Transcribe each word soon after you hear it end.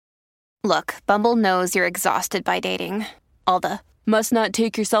Look, Bumble knows you're exhausted by dating. All the must not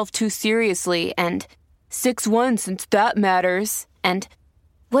take yourself too seriously and 6'1" since that matters. And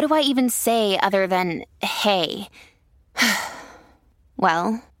what do I even say other than hey?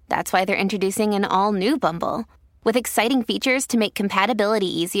 Well, that's why they're introducing an all-new Bumble with exciting features to make compatibility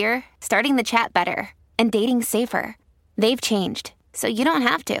easier, starting the chat better, and dating safer. They've changed, so you don't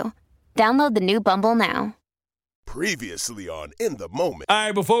have to. Download the new Bumble now. Previously on In the Moment. All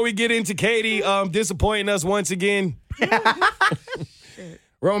right, before we get into Katie disappointing us once again.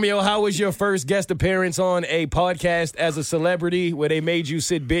 Romeo, how was your first guest appearance on a podcast as a celebrity where they made you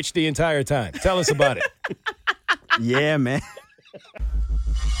sit bitch the entire time? Tell us about it. Yeah, man.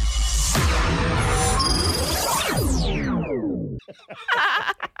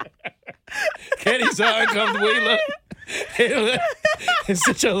 Katie's so uncomfortable.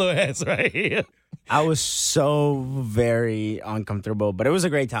 Sit your little ass right here. I was so very uncomfortable, but it was a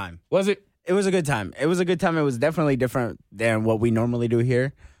great time. Was it? It was a good time. It was a good time. It was definitely different than what we normally do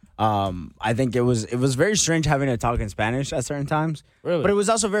here. I think it was very strange having to talk in Spanish at certain times. Really? But it was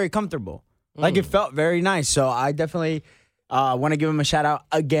also very comfortable. Like, it felt very nice. So I definitely want to give them a shout out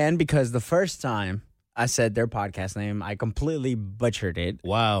again, because the first time I said their podcast name, I completely butchered it.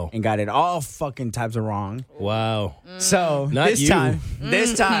 Wow. And got it all fucking types of wrong. Wow. So Not this you. time.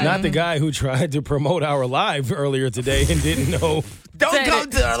 Not the guy who tried to promote our live earlier today and didn't know. Don't come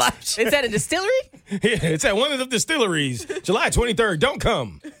to our live show. Is that a distillery? Yeah, it's at one of the distilleries. July 23rd. Don't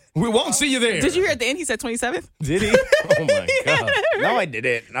come. We won't see you there. Did you hear at the end he said 27th? Did he? Oh, my God. No, I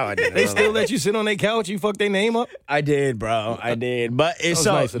didn't. They still let you sit on their couch? You fuck their name up? I did, bro. I did. But it's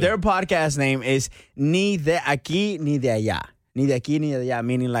so nice of their them. podcast name is Ni de aquí ni de allá. Ni de aquí ni de allá,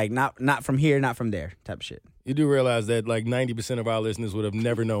 meaning like not from here, not from there type of shit. You do realize that like 90% of our listeners would have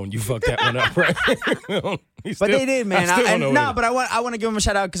never known you fucked that one up, right? But they did, man. I still don't know either. But I want to give them a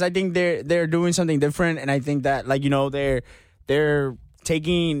shout out because I think they're doing something different, and I think that, like, you know, they're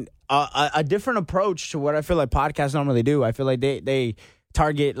taking a different approach to what I feel like podcasts normally do. I feel like they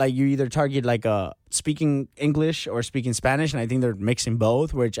target, like, you either target like speaking English or speaking Spanish, and I think they're mixing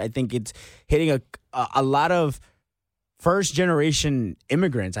both, which I think it's hitting a lot of first generation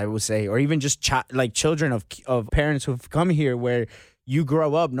immigrants, I would say, or even just like children of parents who've come here, where you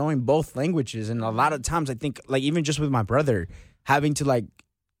grow up knowing both languages. And a lot of times I think, like, even just with my brother having to like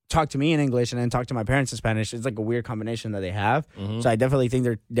talk to me in English and then talk to my parents in Spanish, it's like a weird combination that they have. So I definitely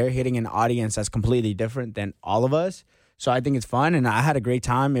think they're hitting an audience that's completely different than all of us. So I think it's fun, and I had a great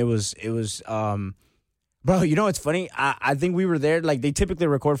time. It was bro, you know what's funny? I think we were there, like, they typically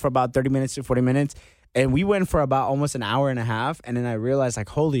record for about 30 minutes to 40 minutes. And we went for about almost an hour and a half. And then I realized, like,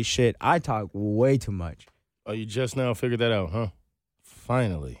 holy shit, I talk way too much. Oh, you just now figured that out, huh?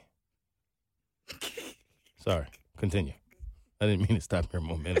 Finally. Sorry. Continue. I didn't mean to stop your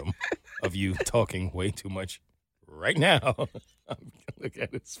momentum of you talking way too much right now. Look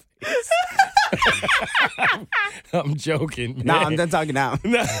at his face. I'm joking, man. Nah, I'm done talking now.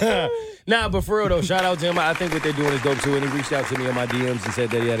 Nah, but for real, though, shout out to him. I think what they're doing is dope, too. And he reached out to me on my DMs and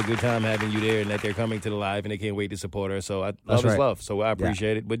said that he had a good time having you there and that they're coming to the live and they can't wait to support her. So love is love. So I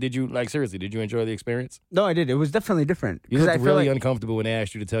appreciate it. But did you, like, seriously, did you enjoy the experience? No, I did. It was definitely different. You 'Cause looked I feel really like uncomfortable when they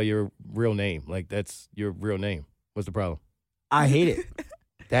asked you to tell your real name. Like, that's your real name. What's the problem? I hate it.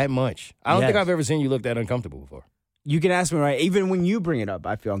 That much. I don't think Yes. I've ever seen you look that uncomfortable before. You can ask me, right? Even when you bring it up,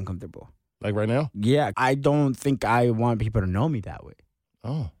 I feel uncomfortable. Like right now? Yeah, I don't think I want people to know me that way.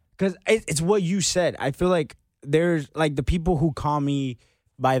 Oh. Because it's what you said. I feel like there's, like, the people who call me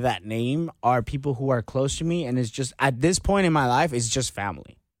by that name are people who are close to me. And it's just, at this point in my life, it's just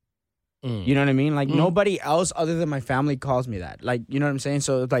family. You know what I mean? Like, nobody else other than my family calls me that. Like, you know what I'm saying?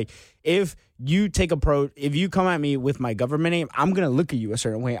 So it's like, if you if you come at me with my government name, I'm going to look at you a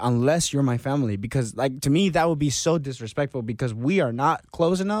certain way unless you're my family. Because, like, to me, that would be so disrespectful because we are not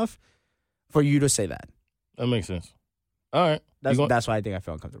close enough for you to say that. That makes sense. All right. That's why I think I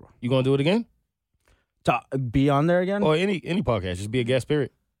feel uncomfortable. You going to do it again? To be on there again? Or any podcast. Just be a guest, period.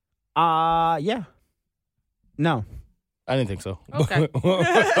 Yeah. No. I didn't think so. Okay.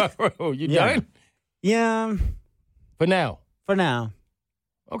 You Yeah. done? Yeah. For now. For now.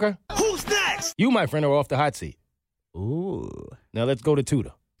 Okay. Who's next? You, my friend, are off the hot seat. Ooh. Now let's go to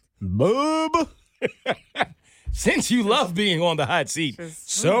Tudor. Boob. Since you love being on the hot seat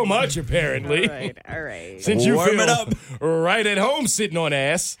so much, apparently. All right. Since you Warm feel it up. right at home sitting on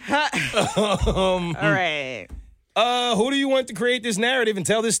ass. All right. Who do you want to create this narrative and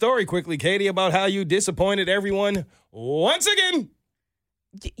tell this story quickly, Katie, about how you disappointed everyone once again?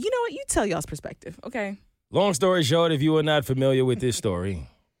 You know what? You tell y'all's perspective, okay? Long story short, if you are not familiar with this story,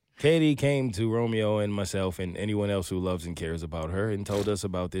 Katie came to Romeo and myself and anyone else who loves and cares about her and told us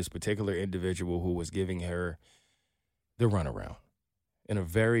about this particular individual who was giving her the runaround in a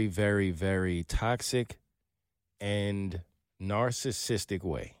very, very, very toxic and narcissistic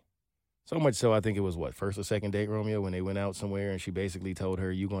way. So much so, I think it was, first or second date, Romeo, when they went out somewhere and she basically told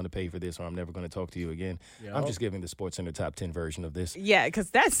her, you're going to pay for this or I'm never going to talk to you again. Yep. I'm just giving the SportsCenter Top 10 version of this. Yeah, because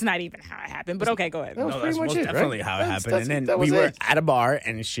that's not even how it happened. But okay, go ahead. That was pretty much it, definitely right? how it happened. And then we were at a bar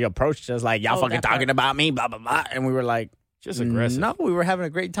and she approached us like, y'all fucking talking about me, blah, blah, blah. And we were like, just aggressive. No, we were having a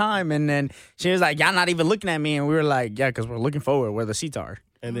great time. And then she was like, y'all not even looking at me. And we were like, yeah, because we're looking forward where the seats are.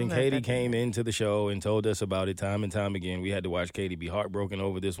 And then Katie came into the show and told us about it time and time again. We had to watch Katie be heartbroken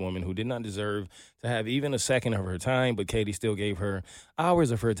over this woman who did not deserve to have even a second of her time, but Katie still gave her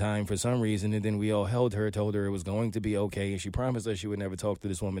hours of her time for some reason. And then we all held her, told her it was going to be okay. And she promised us she would never talk to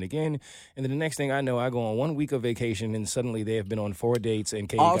this woman again. And then the next thing I know, I go on 1 week of vacation and suddenly they have been on 4 dates and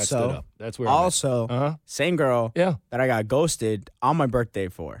Katie got stood up. That's where same girl that I got ghosted on my birthday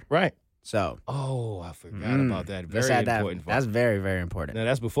for. Right. So. Oh, I forgot about that. Very important. That's very, very important. Now,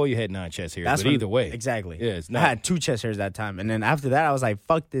 that's before you had 9 chest hairs, but either way. Exactly. Yeah, it's not. I had 2 chest hairs that time. And then after that, I was like,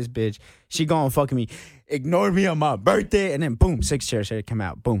 fuck this bitch. She gonna fucking me. Ignored me on my birthday. And then, boom, 6 chest hairs come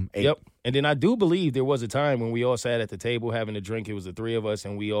out. Boom, 8. Yep. And then I do believe there was a time when we all sat at the table having a drink. It was the 3 of us,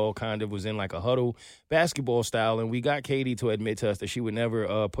 and we all kind of was in like a huddle, basketball style. And we got Katie to admit to us that she would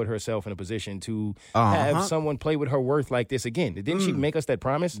never put herself in a position to have someone play with her worth like this again. Didn't she make us that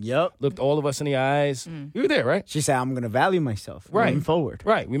promise? Yep. Looked all of us in the eyes. You were there, right? She said, I'm going to value myself moving forward.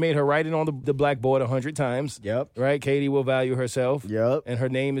 Right. We made her write it on the blackboard 100 times. Yep. Right? Katie will value herself. Yep. And her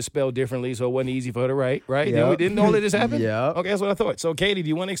name is spelled differently, so it wasn't easy for her to write. Right? Yep. Didn't all of this happen? Yep. Okay, that's what I thought. So, Katie, do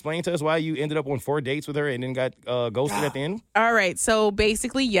you want to explain to us why you ended up on 4 dates with her and then got ghosted at the end? All right. So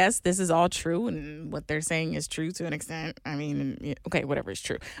basically, yes, this is all true, and what they're saying is true to an extent. I mean, okay, whatever is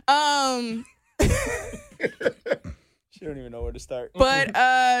true. She don't even know where to start. But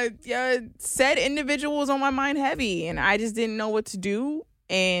said individual was on my mind heavy, and I just didn't know what to do.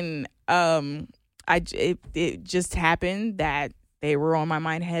 And it just happened that they were on my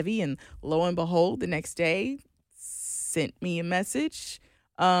mind heavy, and lo and behold, the next day sent me a message.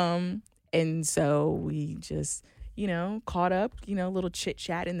 And so we just, caught up, little chit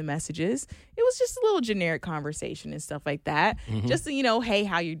chat in the messages. It was just a little generic conversation and stuff like that. Mm-hmm. Just, hey,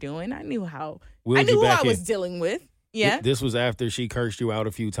 how you doing? I knew who I was dealing with. Yeah. This was after she cursed you out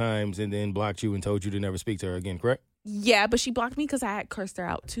a few times and then blocked you and told you to never speak to her again, correct? Yeah, but she blocked me because I had cursed her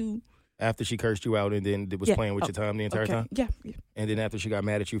out too. After she cursed you out and then was playing with your time the entire time? Yeah. And then after she got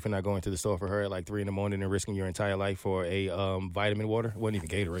mad at you for not going to the store for her at like 3 a.m. and risking your entire life for a vitamin water? It wasn't even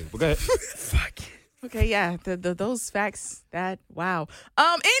Gatorade. But go ahead. Fuck. Okay, yeah. those facts, wow.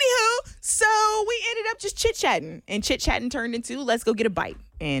 Anywho, so we ended up just chit-chatting. And chit-chatting turned into let's go get a bite.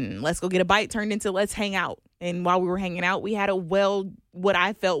 And let's go get a bite turned into let's hang out. And while we were hanging out, we had what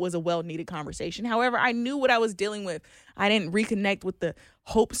I felt was a well-needed conversation. However, I knew what I was dealing with. I didn't reconnect with the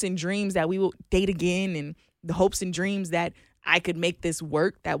hopes and dreams that we will date again and the hopes and dreams that I could make this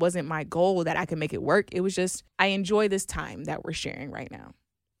work. That wasn't my goal, that I could make it work. It was just, I enjoy this time that we're sharing right now.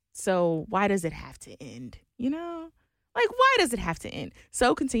 So why does it have to end? Why does it have to end?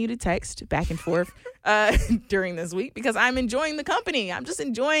 So continue to text back and forth during this week because I'm enjoying the company. I'm just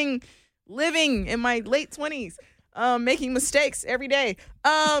enjoying living in my late 20s, making mistakes every day.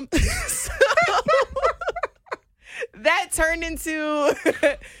 So that turned into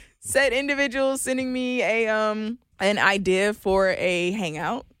said individual sending me an idea for a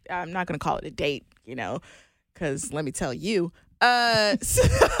hangout. I'm not going to call it a date, because let me tell you. So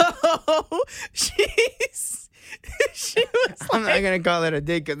she was like, I'm not going to call it a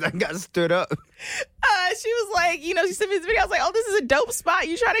date because I got stood up. She was like, she sent me this video. I was like, oh, this is a dope spot.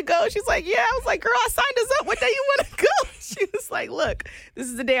 You trying to go? She's like, yeah. I was like, girl, I signed us up. What day you want to go? She was like, look, this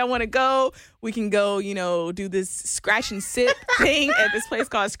is the day I want to go. We can go, do this scratch and sip thing at this place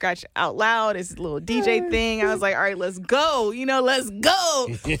called Scratch Out Loud. It's a little DJ thing. I was like, all right, let's go. Let's go.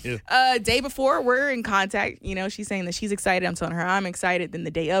 Day before, we're in contact. She's saying that she's excited. I'm telling her I'm excited. Then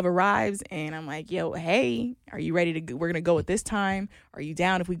the day of arrives, and I'm like, yo, hey, are you ready to go? We're going to go at this time. Are you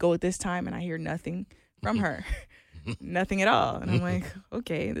down if we go at this time? And I hear nothing from her. Nothing at all. And I'm like,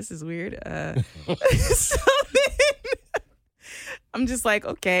 okay, this is weird. So then I'm just like,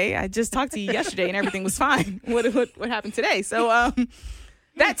 okay, I just talked to you yesterday and everything was fine. What happened today? So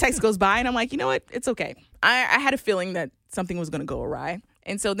that text goes by and I'm like, you know what? It's okay. I had a feeling that something was going to go awry.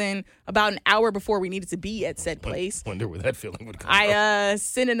 And so then about an hour before we needed to be at said place, wonder where that feeling would come from. I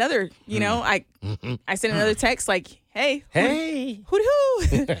sent another, I sent another text like, hey. Hey.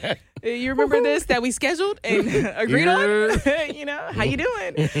 Hoo-hoo. You remember this that we scheduled and agreed on? You know, how you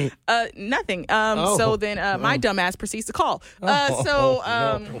doing? Nothing. So then my dumbass proceeds to call. No,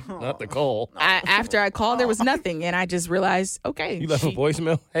 not the call. After I called, there was nothing. And I just realized, okay. You left a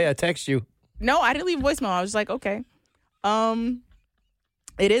voicemail? Hey, I text you. No, I didn't leave a voicemail. I was like, okay.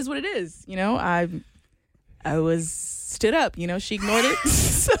 It is what it is. You know, I was stood up. You know, she ignored it.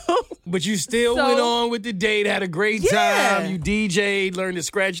 So, but you still went on with the date, had a great time. You DJ'd, learned to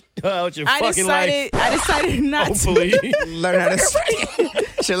scratch out your fucking life. I decided not Hopefully. to. Learn how to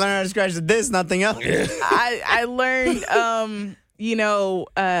she learned how to scratch this, nothing else. I learned,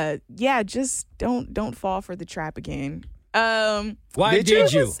 just don't fall for the trap again. Why did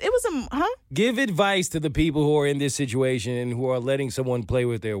you? It was Give advice to the people who are in this situation and who are letting someone play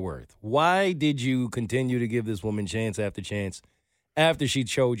with their worth. Why did you continue to give this woman chance after chance after she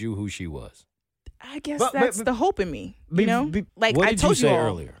showed you who she was? I guess that's the hope in me. You know, like what I did told you say all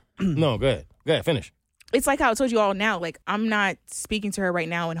earlier. No, go ahead. Go ahead. Finish. It's like how I told you all now. Like I'm not speaking to her right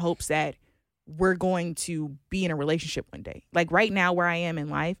now in hopes that we're going to be in a relationship one day. Like right now where I am in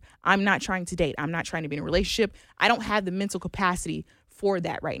life, I'm not trying to date. I'm not trying to be in a relationship. I don't have the mental capacity for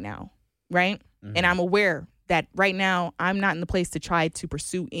that right now. Right. Mm-hmm. And I'm aware that right now I'm not in the place to try to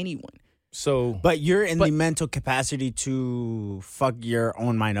pursue anyone. But you're in the mental capacity to fuck your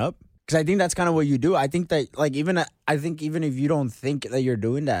own mind up? Because I think that's kind of what you do. I think that even if you don't think that you're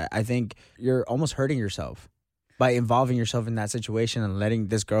doing that, I think you're almost hurting yourself by involving yourself in that situation and letting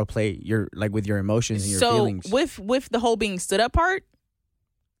this girl play with your emotions and your feelings. So with the whole being stood up part,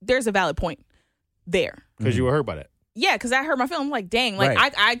 there's a valid point there. Because you were hurt by that. Yeah, because I hurt my feelings. I'm like, dang, like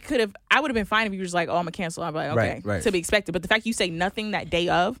right. I would have been fine if you were just like, oh, I'm gonna cancel. I'm like, okay, right. To be expected. But the fact you say nothing that day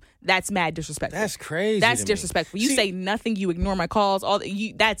of, that's mad disrespectful. That's crazy. That's disrespectful. You say nothing, you ignore my calls,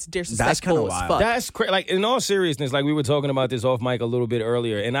 that's disrespectful. That's kind of wild. Fuck. That's crazy. Like in all seriousness, like we were talking about this off mic a little bit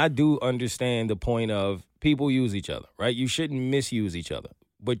earlier, and I do understand the point of people use each other, right? You shouldn't misuse each other,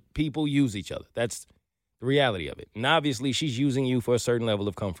 but people use each other. That's the reality of it. And obviously, she's using you for a certain level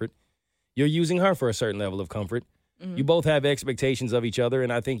of comfort. You're using her for a certain level of comfort. Mm-hmm. You both have expectations of each other,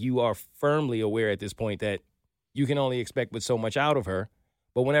 and I think you are firmly aware at this point that you can only expect but so much out of her.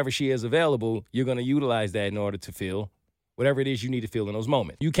 But whenever she is available, you're going to utilize that in order to feel whatever it is you need to feel in those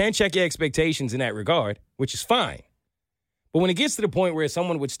moments. You can check your expectations in that regard, which is fine. But when it gets to the point where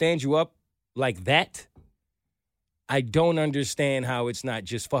someone would stand you up like that, I don't understand how it's not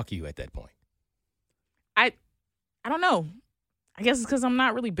just fuck you at that point. I don't know. I guess it's because I'm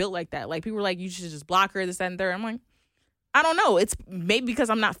not really built like that. Like, people are like, you should just block her, this, that, and third. I'm like, I don't know. It's maybe because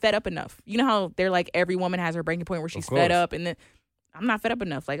I'm not fed up enough. You know how they're like, every woman has her breaking point where she's fed up, and then I'm not fed up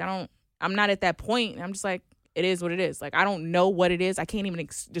enough. Like, I'm not at that point. I'm just like, it is what it is. Like, I don't know what it is. I can't even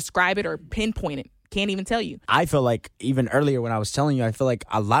describe it or pinpoint it. Can't even tell you. I feel like even earlier when I was telling you, I feel like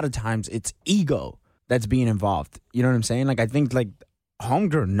a lot of times it's ego that's being involved. You know what I'm saying? Like, I think like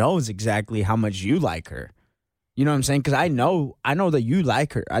homegirl knows exactly how much you like her. You know what I'm saying? Because I know that you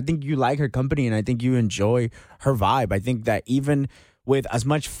like her. I think you like her company, and I think you enjoy her vibe. I think that even with as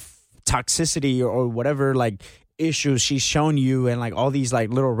much toxicity or whatever, like, issues she's shown you and, like, all these, like,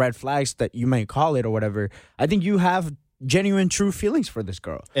 little red flags that you may call it or whatever, I think you have genuine, true feelings for this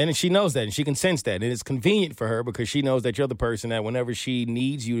girl. And she knows that, and she can sense that. And it's convenient for her because she knows that you're the person that whenever she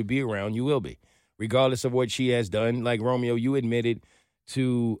needs you to be around, you will be. Regardless of what she has done. Like, Romeo, you admitted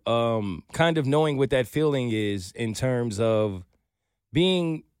to kind of knowing what that feeling is in terms of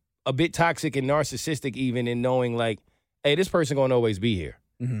being a bit toxic and narcissistic, even in knowing like, hey, this person gonna always be here,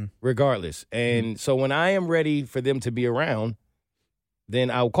 regardless. And so when I am ready for them to be around,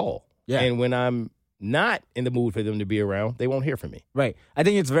 then I'll call. Yeah. And when I'm not in the mood for them to be around, they won't hear from me. Right. I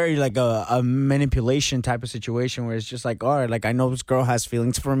think it's very like a manipulation type of situation where it's just like, all right, like, I know this girl has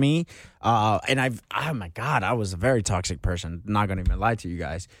feelings for me. And oh my God, I was a very toxic person. Not going to even lie to you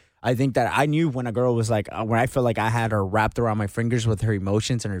guys. I think that I knew when a girl was like, when I felt like I had her wrapped around my fingers with her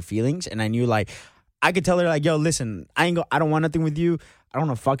emotions and her feelings. And I knew like, I could tell her like, yo, listen, I don't want nothing with you. I don't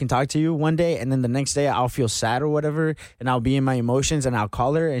want to fucking talk to you one day. And then the next day I'll feel sad or whatever. And I'll be in my emotions and I'll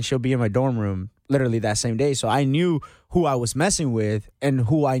call her and she'll be in my dorm room literally that same day. So I knew who I was messing with and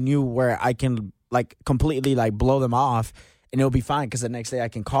who I knew where I can like completely like blow them off and it'll be fine because the next day I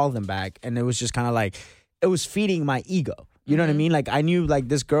can call them back. And it was just kind of like, it was feeding my ego. You know what I mean? Like, I knew like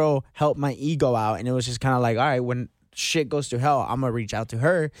this girl helped my ego out and it was just kind of like, all right, when shit goes to hell, I'm going to reach out to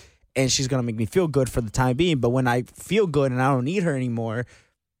her and she's going to make me feel good for the time being. But when I feel good and I don't need her anymore,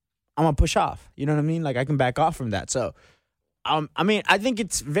 I'm going to push off. You know what I mean? Like, I can back off from that. So I mean, I think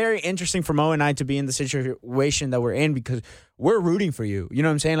it's very interesting for Mo and I to be in the situation that we're in because we're rooting for you. You know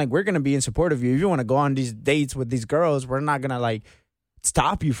what I'm saying? Like, we're going to be in support of you. If you want to go on these dates with these girls, we're not going to, like,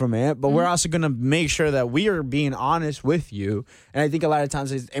 stop you from it. But we're also going to make sure that we are being honest with you. And I think a lot of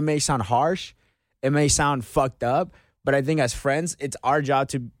times it may sound harsh. It may sound fucked up. But I think as friends, it's our job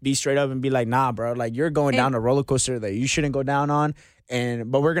to be straight up and be like, nah, bro, like, you're going down a roller coaster that you shouldn't go down on.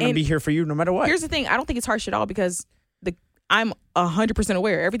 But we're going to be here for you no matter what. Here's the thing. I don't think it's harsh at all because I'm 100%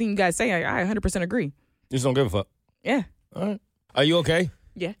 aware. Everything you guys say, I 100% agree. You just don't give a fuck. Yeah. All right. Are you okay?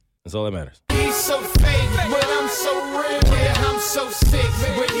 Yeah. That's all that matters. He's so fake, but I'm so real. Yeah, I'm so sick,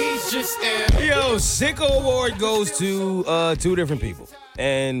 but he's just ill. Yo, Sicko Award goes to 2 different people.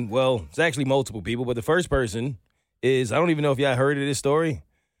 And, well, it's actually multiple people. But the first person is, I don't even know if y'all heard of this story,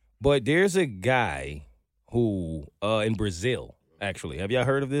 but there's a guy who, in Brazil, actually. Have y'all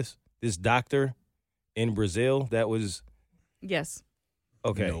heard of this? This doctor in Brazil that was... Yes.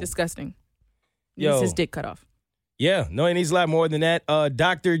 Okay. No. Disgusting. Yo. Needs his dick cut off. Yeah. No, he needs a lot more than that.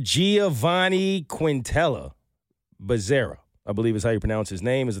 Dr. Giovanni Quintella Becerra, I believe is how you pronounce his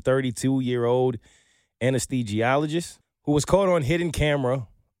name, is a 32-year-old anesthesiologist who was caught on hidden camera.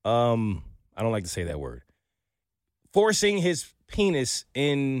 I don't like to say that word. Forcing his penis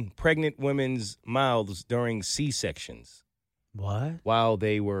in pregnant women's mouths during C-sections. What? While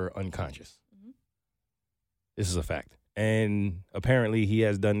they were unconscious. Mm-hmm. This is a fact. And apparently he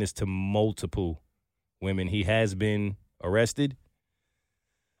has done this to multiple women. He has been arrested.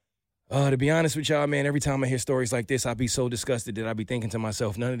 To be honest with y'all, man, every time I hear stories like this, I be so disgusted that I be thinking to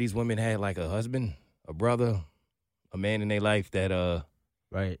myself, none of these women had like a husband, a brother, a man in their life that,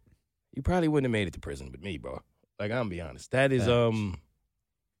 right. You probably wouldn't have made it to prison with me, bro. Like, I'm gonna be honest. That is,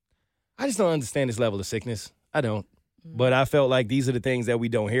 I just don't understand this level of sickness. I don't. But I felt like these are the things that we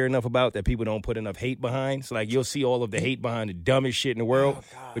don't hear enough about, that people don't put enough hate behind. So, like, you'll see all of the hate behind the dumbest shit in the world,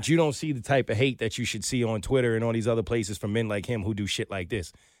 but you don't see the type of hate that you should see on Twitter and all these other places from men like him who do shit like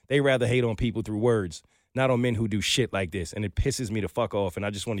this. They rather hate on people through words, not on men who do shit like this. And it pisses me the fuck off, and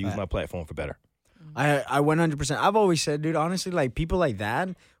I just want to use my platform for better. I 100%. I've always said, dude, honestly, like, people like that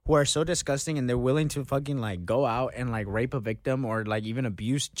who are so disgusting and they're willing to fucking, like, go out and, like, rape a victim or, like, even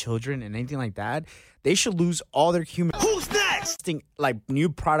abuse children and anything like that, they should lose all their human... Who's next? Like, new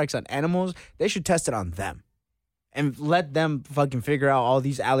products on animals, they should test it on them. And let them fucking figure out all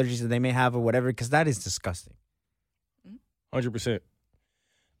these allergies that they may have or whatever, because that is disgusting. 100%.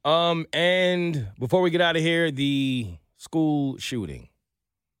 And before we get out of here, the school shooting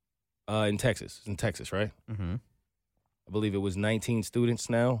in Texas. It's in Texas, right? Mm-hmm. I believe it was 19 students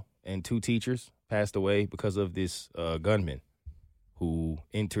now and 2 teachers passed away because of this gunman who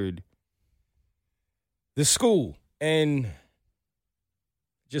entered the school and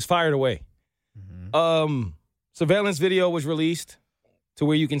just fired away. Mm-hmm. Surveillance video was released to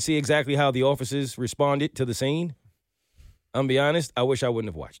where you can see exactly how the officers responded to the scene. I'm be honest, I wish I wouldn't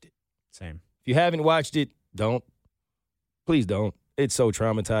have watched it. Same. If you haven't watched it, don't. Please don't. It's so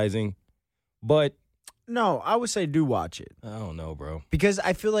traumatizing. But no, I would say do watch it. I don't know, bro. Because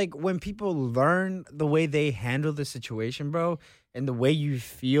I feel like when people learn the way they handle the situation, bro, and the way you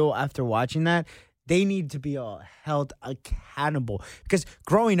feel after watching that, they need to be held accountable. Because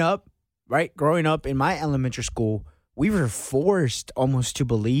growing up in my elementary school, we were forced almost to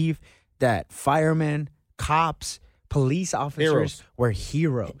believe that firemen, cops, police officers were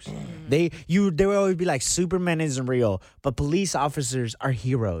heroes. They would always be like, Superman isn't real, but police officers are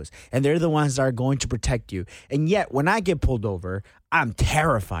heroes, and they're the ones that are going to protect you. And yet, when I get pulled over, I'm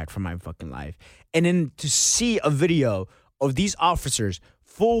terrified for my fucking life. And then to see a video of these officers,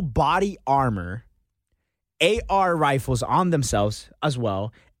 full body armor, AR rifles on themselves as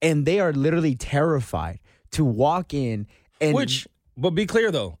well, and they are literally terrified to walk in and... But be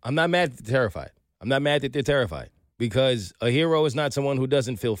clear, though. I'm not mad that they're terrified. I'm not mad that they're terrified. Because a hero is not someone who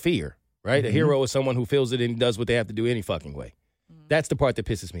doesn't feel fear, right? Mm-hmm. A hero is someone who feels it and does what they have to do any fucking way. Mm-hmm. That's the part that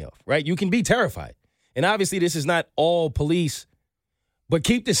pisses me off, right? You can be terrified. And obviously this is not all police, but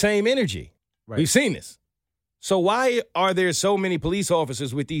keep the same energy. Right. We've seen this. So why are there so many police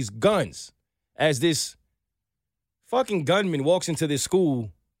officers with these guns as this fucking gunman walks into this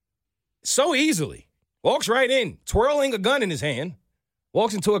school so easily? Walks right in, twirling a gun in his hand.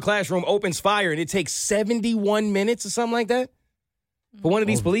 Walks into a classroom, opens fire, and it takes 71 minutes or something like that for one of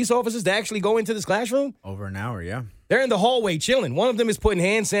these police officers to actually go into this classroom? Over an hour, yeah. They're in the hallway chilling. One of them is putting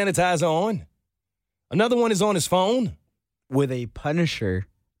hand sanitizer on. Another one is on his phone. With a Punisher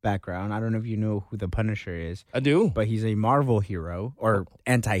background. I don't know if you know who the Punisher is. I do. But he's a Marvel hero, or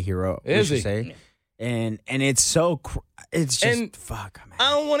anti-hero, is he? Say. And it's so, it's just, fuck, man.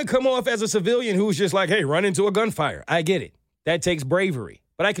 I don't want to come off as a civilian who's just like, hey, run into a gunfire. I get it. That takes bravery.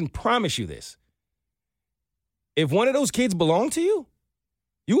 But I can promise you this. If one of those kids belong to you,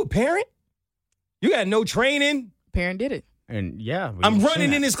 you a parent, you got no training. Parent did it. And yeah, I'm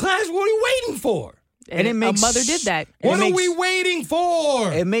running in this class. What are you waiting for? And it makes a mother did that. What are we waiting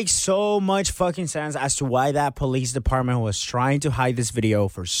for? It makes so much fucking sense as to why that police department was trying to hide this video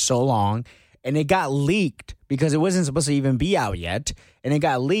for so long. And it got leaked because it wasn't supposed to even be out yet. And it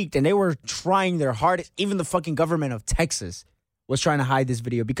got leaked and they were trying their hardest. Even the fucking government of Texas was trying to hide this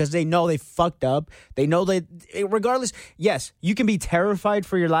video because they know they fucked up. They know that regardless, yes, you can be terrified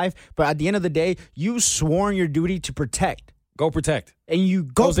for your life. But at the end of the day, you sworn your duty to protect. Go protect. And you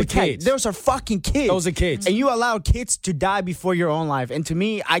go Those protect. are kids. Those are fucking kids. Those are kids. And you allow kids to die before your own life. And to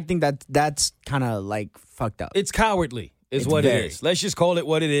me, I think that that's kind of like fucked up. It's cowardly is It's what very. it is. Let's just call it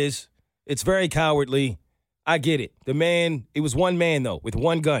what it is. It's very cowardly. I get it. The man, it was one man, though, with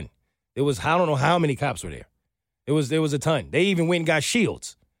one gun. It was, I don't know how many cops were there. There was a ton. They even went and got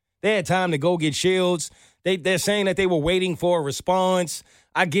shields. They had time to go get shields. They're saying that they were waiting for a response.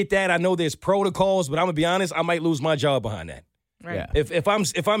 I get that. I know there's protocols, but I'm going to be honest, I might lose my job behind that. Right. Yeah.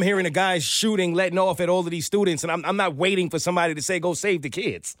 If I'm hearing a guy shooting, letting off at all of these students, and I'm not waiting for somebody to say, go save the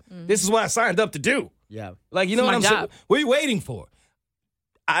kids. This is what I signed up to do. Yeah. Like, you know It's what I'm my saying? job. What are you waiting for?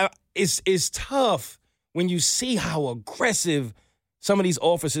 It's tough when you see how aggressive some of these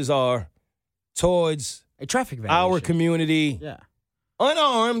officers are towards A traffic violation. our community. Yeah.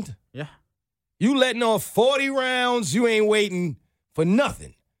 Unarmed. Yeah. You letting off 40 rounds, you ain't waiting for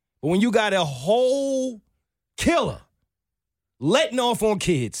nothing. But when you got a whole killer letting off on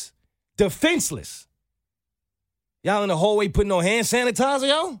kids, defenseless, y'all in the hallway putting on hand sanitizer,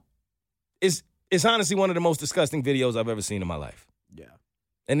 yo? It's honestly one of the most disgusting videos I've ever seen in my life. Yeah.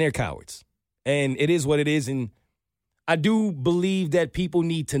 And they're cowards. And it is what it is. And I do believe that people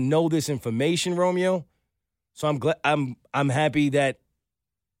need to know this information, Romeo. So I'm happy that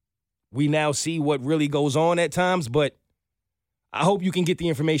we now see what really goes on at times, but I hope you can get the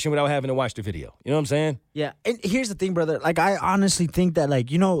information without having to watch the video. You know what I'm saying? Yeah. And here's the thing, brother. Like, I honestly think that, like,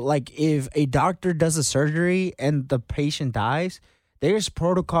 you know, like if a doctor does a surgery and the patient dies, there's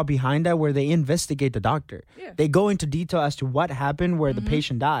protocol behind that where they investigate the doctor. Yeah. They go into detail as to what happened where the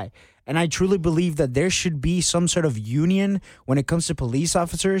patient died. And I truly believe that there should be some sort of union when it comes to police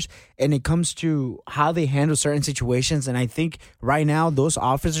officers and it comes to how they handle certain situations. And I think right now those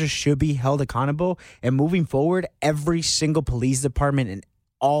officers should be held accountable. And moving forward, every single police department in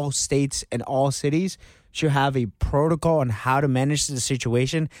all states and all cities should have a protocol on how to manage the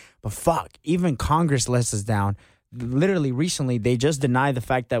situation. But fuck, even Congress lets us down. Literally recently, they just denied the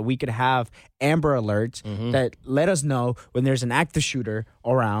fact that we could have Amber Alerts that let us know when there's an active shooter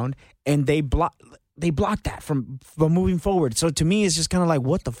around, and they block that from moving forward. So to me, it's just kind of like,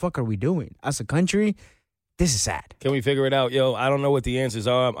 what the fuck are we doing as a country? This is sad. Can we figure it out? Yo, I don't know what the answers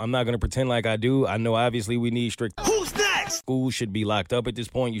are. I'm not going to pretend like I do. I know obviously we need strict. Who's next? Schools should be locked up at this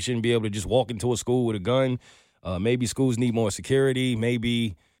point. You shouldn't be able to just walk into a school with a gun. Maybe schools need more security.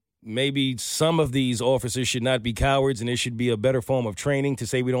 Maybe some of these officers should not be cowards, and there should be a better form of training to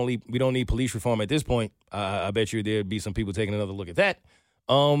say we don't need police reform at this point. I bet you there'd be some people taking another look at that.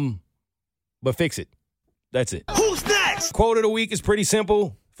 But fix it. That's it. Who's next? Quote of the week is pretty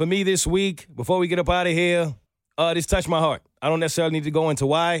simple for me this week. Before we get up out of here, this touched my heart. I don't necessarily need to go into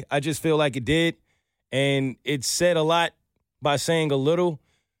why. I just feel like it did, and it said a lot by saying a little.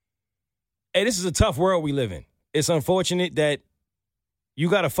 Hey, this is a tough world we live in. It's unfortunate that you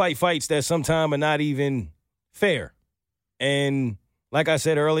got to fight fights that sometimes are not even fair. And like I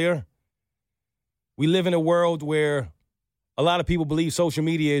said earlier, we live in a world where a lot of people believe social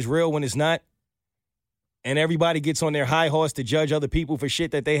media is real when it's not. And everybody gets on their high horse to judge other people for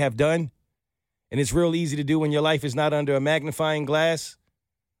shit that they have done. And it's real easy to do when your life is not under a magnifying glass.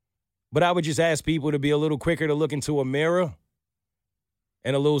 But I would just ask people to be a little quicker to look into a mirror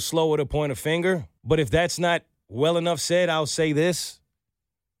and a little slower to point a finger. But if that's not well enough said, I'll say this.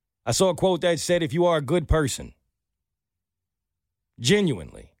 I saw a quote that said, if you are a good person,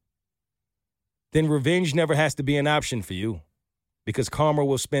 genuinely, then revenge never has to be an option for you because karma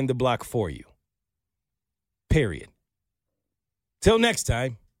will spin the block for you. Period. Till next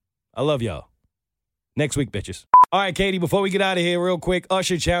time, I love y'all. Next week, bitches. All right, Katie, before we get out of here real quick,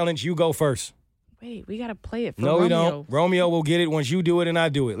 Usher challenge, you go first. Wait, we got to play it for No, Romeo. we don't. Romeo will get it once you do it and I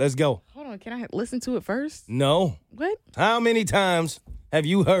do it. Let's go. Hold on, can I listen to it first? No. What? How many times have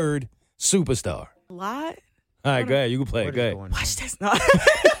you heard Superstar? A lot? All right, go ahead. You can play it. Go ahead. Watch this. No.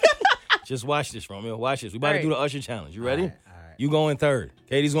 Just watch this, Romeo. Watch this. We about to All do the right. Usher challenge. You ready? You going third.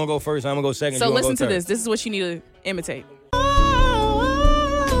 Katie's going to go first. I'm going to go second. So You gonna listen go to third. this. This is what you need to imitate.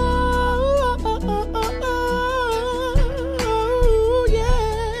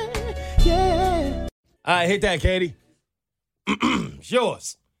 All right, hit that, Katie. It's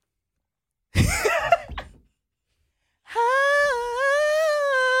yours.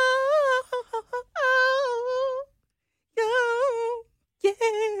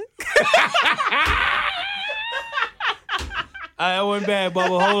 I wasn't bad,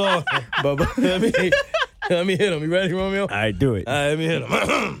 Bubba. Hold on. Bubba. Let me hit him. You ready, Romeo? All right, do it. All right, let me hit him.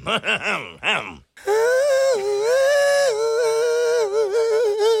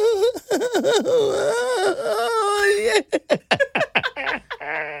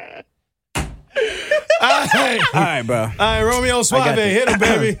 All right, bro. All right, Romeo Suave, hit him,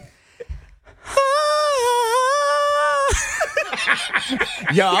 baby.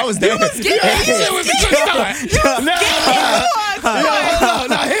 Yo, I was there. It was a good start.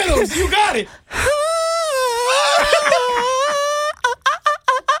 Now hit him. You got it.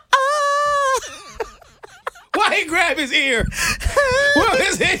 Why he grab his ear? What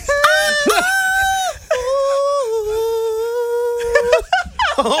is it?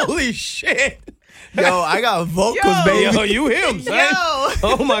 Holy shit. Yo, I got vocals, baby. Yo, you him, son. Yo.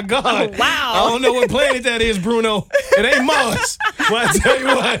 Oh, my God. Wow. I don't know what planet that is, Bruno. It ain't Mars. But I tell you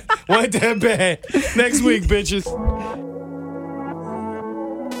what, wasn't that bad. Next week, bitches.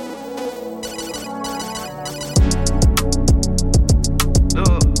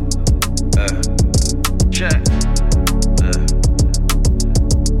 Check.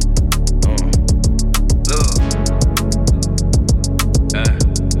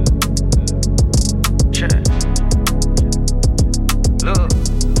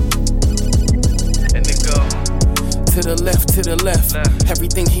 To the left.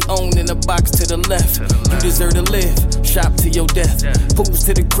 Everything he owned in a box to the left. You deserve to live, shop to your death. Pools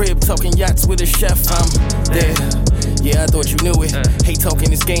to the crib, talking yachts with a chef. I'm there. Yeah, I thought you knew it. Hate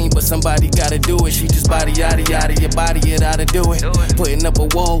talking this game, but somebody gotta do it. She just body yada yada, your body it oughta do it. Putting up a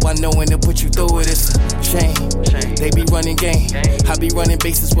wall while knowing to put you through it. It's a shame. They be running game. I be running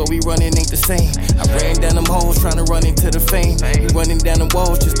bases, what we running ain't the same. I ran down them holes trying to run into the fame. You running down the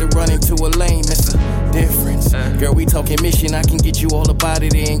walls just to run into a lane. It's a difference. Girl, we talking mission. I can get you all about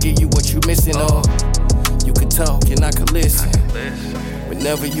it and get you what you missing. Oh, you could talk and I could listen.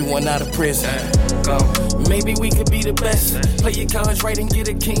 Whenever you want out of prison, maybe we could be the best. Play your cards right and get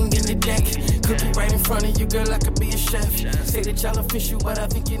a king in the deck. Cookie right in front of you, girl, I could be a chef. Say that y'all official, but I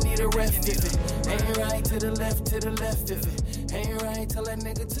think you need a ref. If it ain't right, to the left, to the left. If it ain't right, tell that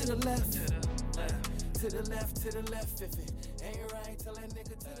nigga to the left. To the left, to the left. If it ain't right, tell that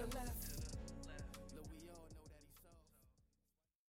nigga to the left.